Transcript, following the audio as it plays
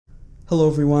Hello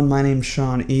everyone, my name's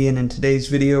Sean E, and in today's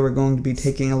video we're going to be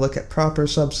taking a look at proper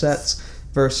subsets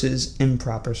versus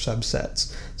improper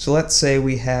subsets. So let's say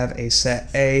we have a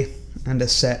set A and a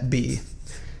set B.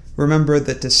 Remember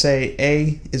that to say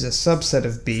A is a subset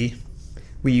of B,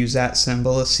 we use that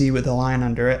symbol, a C with a line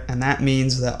under it, and that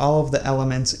means that all of the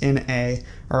elements in A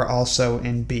are also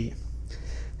in B.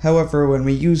 However, when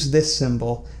we use this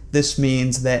symbol, this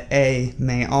means that A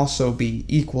may also be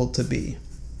equal to B.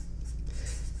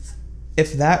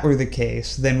 If that were the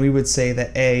case, then we would say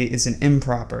that A is an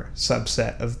improper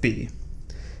subset of B.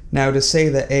 Now, to say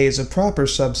that A is a proper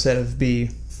subset of B,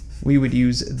 we would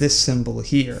use this symbol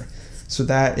here. So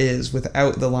that is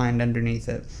without the line underneath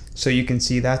it. So you can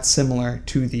see that's similar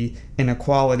to the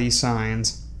inequality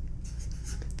signs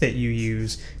that you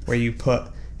use, where you put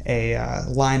a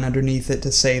line underneath it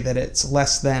to say that it's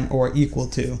less than or equal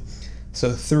to.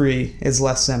 So 3 is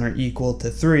less than or equal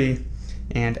to 3,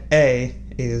 and A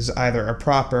is either a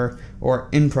proper or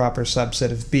improper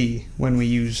subset of B when we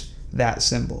use that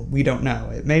symbol. We don't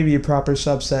know. It may be a proper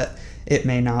subset, it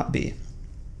may not be.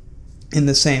 In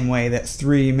the same way that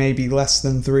 3 may be less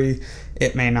than 3,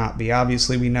 it may not be.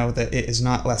 Obviously we know that it is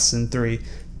not less than 3,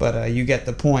 but you get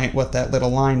the point what that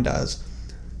little line does.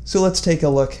 So let's take a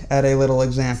look at a little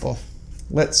example.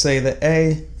 Let's say that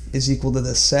A is equal to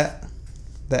the set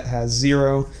that has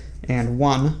 0 and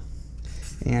 1,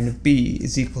 and B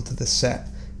is equal to the set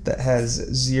that has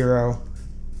 0,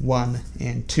 1,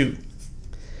 and 2.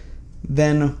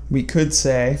 Then we could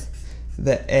say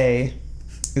that A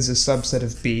is a subset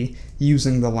of B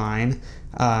using the line.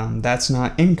 That's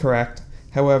not incorrect.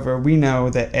 However, we know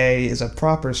that A is a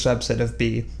proper subset of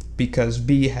B because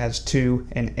B has 2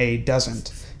 and A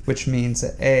doesn't, which means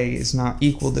that A is not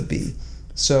equal to B.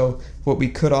 So what we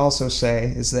could also say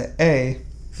is that A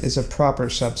is a proper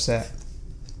subset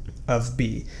of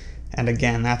B. And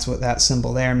again, that's what that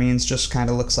symbol there means, just kind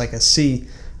of looks like a C.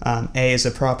 A is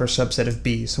a proper subset of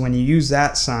B. So when you use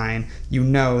that sign, you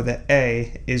know that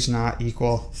A is not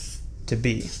equal to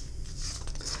B.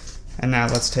 And now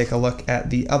let's take a look at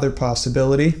the other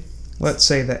possibility. Let's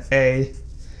say that A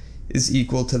is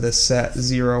equal to the set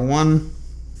 0, 1,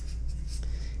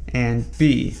 and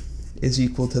B is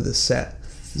equal to the set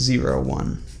 0,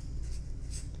 1.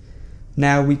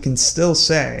 Now we can still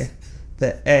say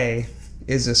that A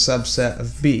is a subset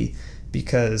of B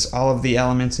because all of the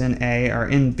elements in A are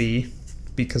in B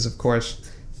because, of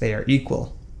course, they are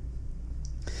equal.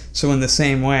 So in the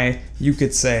same way, you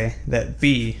could say that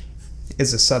B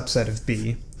is a subset of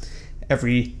B.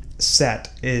 Every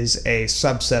set is a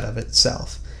subset of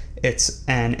itself. It's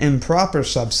an improper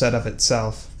subset of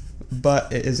itself,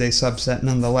 but it is a subset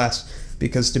nonetheless,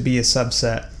 because to be a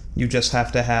subset, you just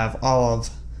have to have all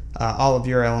of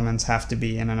your elements have to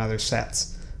be in another set.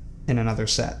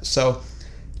 So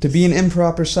to be an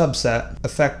improper subset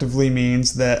effectively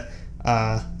means that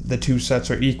the two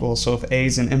sets are equal. So if A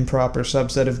is an improper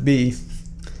subset of B,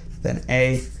 then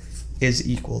A is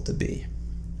equal to B.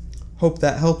 Hope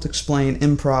that helped explain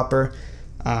improper,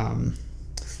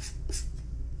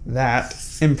 that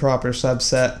improper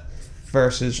subset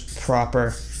versus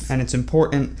proper. And it's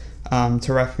important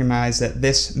to recognize that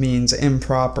this means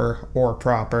improper or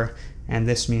proper, and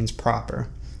this means proper.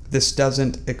 This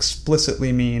doesn't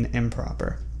explicitly mean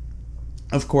improper.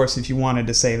 Of course, if you wanted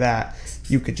to say that,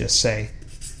 you could just say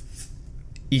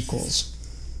equals.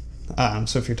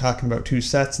 So if you're talking about two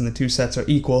sets and the two sets are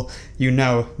equal, you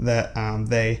know that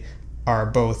they are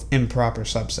both improper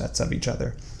subsets of each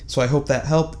other. So I hope that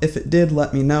helped. If it did,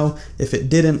 let me know. If it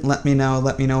didn't, let me know.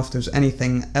 Let me know if there's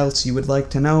anything else you would like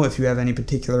to know, if you have any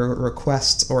particular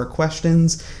requests or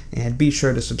questions, and be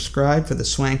sure to subscribe for the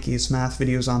swankiest math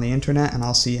videos on the internet, and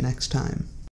I'll see you next time.